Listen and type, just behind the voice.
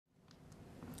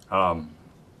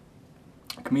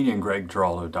Comedian Greg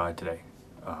Giraldo died today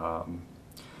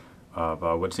of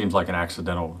what seems like an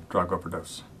accidental drug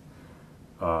overdose.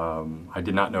 I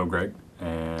did not know Greg,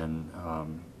 and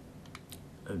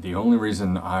the only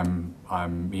reason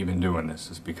I'm even doing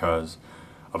this is because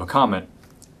of a comment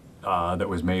that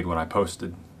was made when I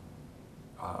posted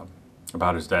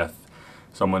about his death.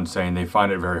 Someone saying they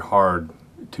find it very hard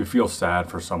to feel sad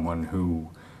for someone who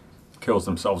kills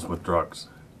themselves with drugs.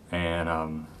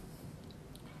 And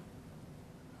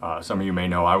some of you may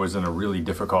know I was in a really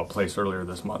difficult place earlier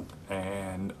this month,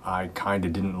 and I kind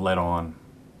of didn't let on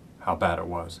how bad it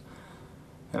was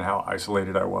and how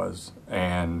isolated I was,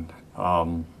 and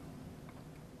how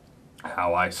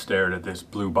I stared at this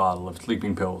blue bottle of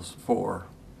sleeping pills for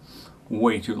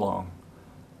way too long,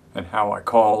 and how I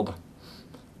called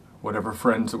whatever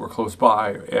friends that were close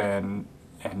by and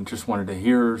just wanted to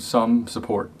hear some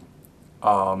support,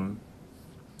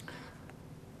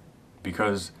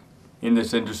 because in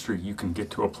this industry you can get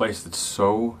to a place that's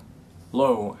so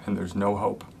low and there's no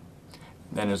hope.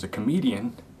 Then as a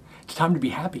comedian, it's time to be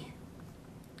happy.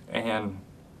 And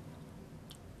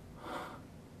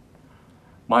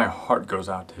my heart goes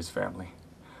out to his family,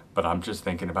 but I'm just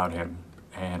thinking about him,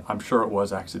 and I'm sure it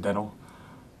was accidental.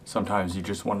 Sometimes you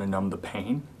just want to numb the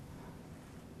pain.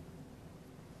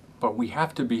 But we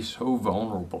have to be so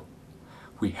vulnerable.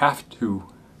 We have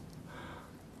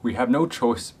no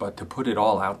choice but to put it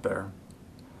all out there.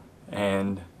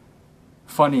 And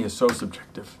funny is so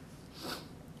subjective.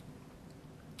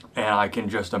 And I can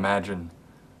just imagine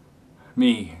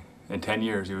me in 10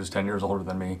 years, he was 10 years older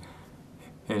than me,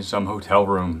 in some hotel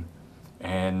room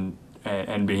and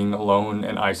being alone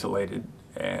and isolated.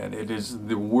 And it is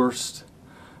the worst,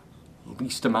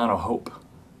 least amount of hope.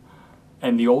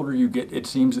 And the older you get, it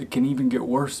seems it can even get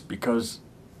worse, because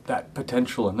that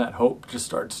potential and that hope just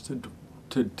starts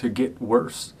to get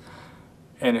worse.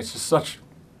 And it's just such,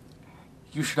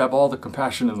 you should have all the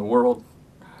compassion in the world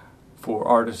for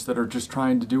artists that are just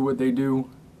trying to do what they do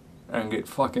and get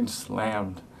fucking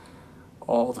slammed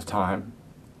all the time.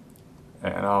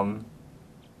 And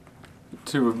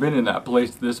to have been in that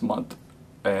place this month,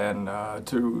 and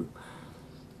to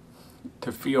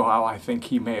feel how I think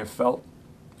he may have felt,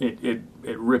 it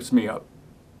rips me up.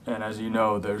 And as you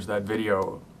know, there's that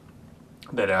video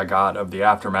that I got of the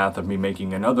aftermath of me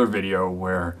making another video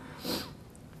where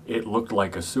it looked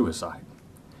like a suicide.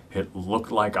 It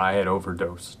looked like I had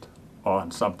overdosed on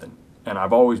something. And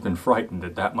I've always been frightened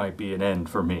that that might be an end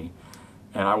for me.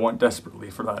 And I want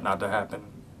desperately for that not to happen.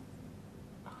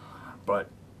 But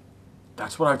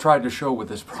that's what I've tried to show with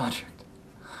this project.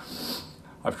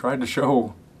 I've tried to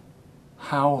show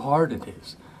how hard it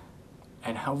is,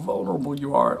 and how vulnerable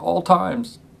you are at all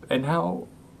times, and how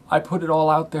I put it all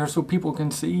out there so people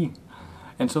can see.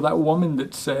 And so that woman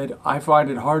that said, I find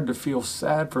it hard to feel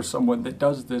sad for someone that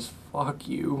does this, fuck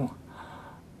you.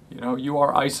 You know, you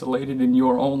are isolated in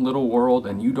your own little world,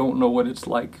 and you don't know what it's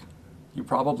like. You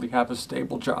probably have a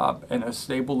stable job and a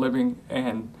stable living,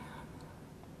 and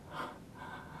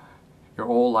your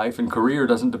whole life and career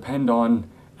doesn't depend on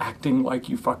acting like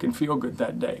you fucking feel good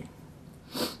that day.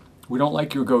 We don't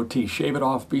like your goatee. Shave it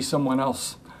off. Be someone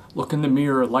else. Look in the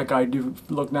mirror like I do.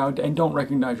 Look now, and don't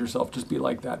recognize yourself. Just be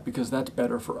like that, because that's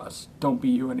better for us. Don't be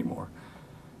you anymore.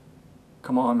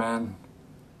 Come on, man.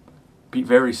 Be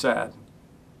very sad.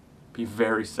 Be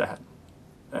very sad.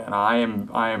 And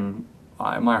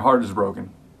my heart is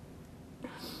broken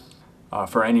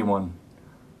for anyone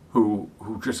who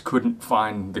just couldn't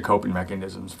find the coping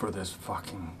mechanisms for this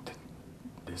fucking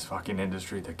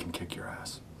industry that can kick your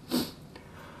ass.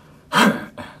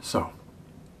 So,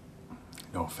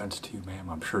 no offense to you, ma'am.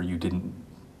 I'm sure you didn't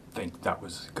think that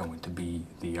was going to be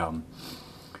the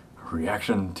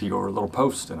reaction to your little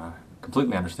post, and I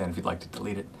completely understand if you'd like to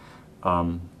delete it.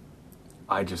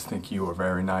 I just think you are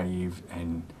very naive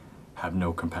and have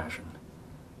no compassion.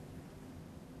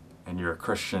 And you're a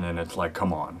Christian, and it's like,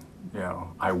 come on. You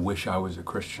know, I wish I was a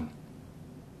Christian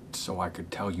so I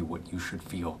could tell you what you should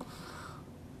feel.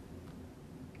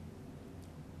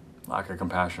 Lack of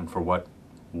compassion for what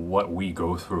we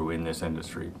go through in this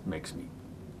industry makes me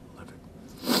livid.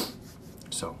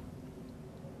 So,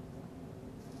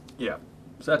 yeah,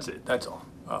 so that's it. That's all.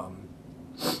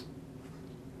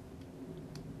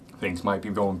 Things might be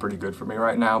going pretty good for me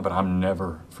right now, but I'm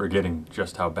never forgetting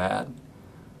just how bad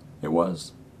it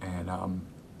was. And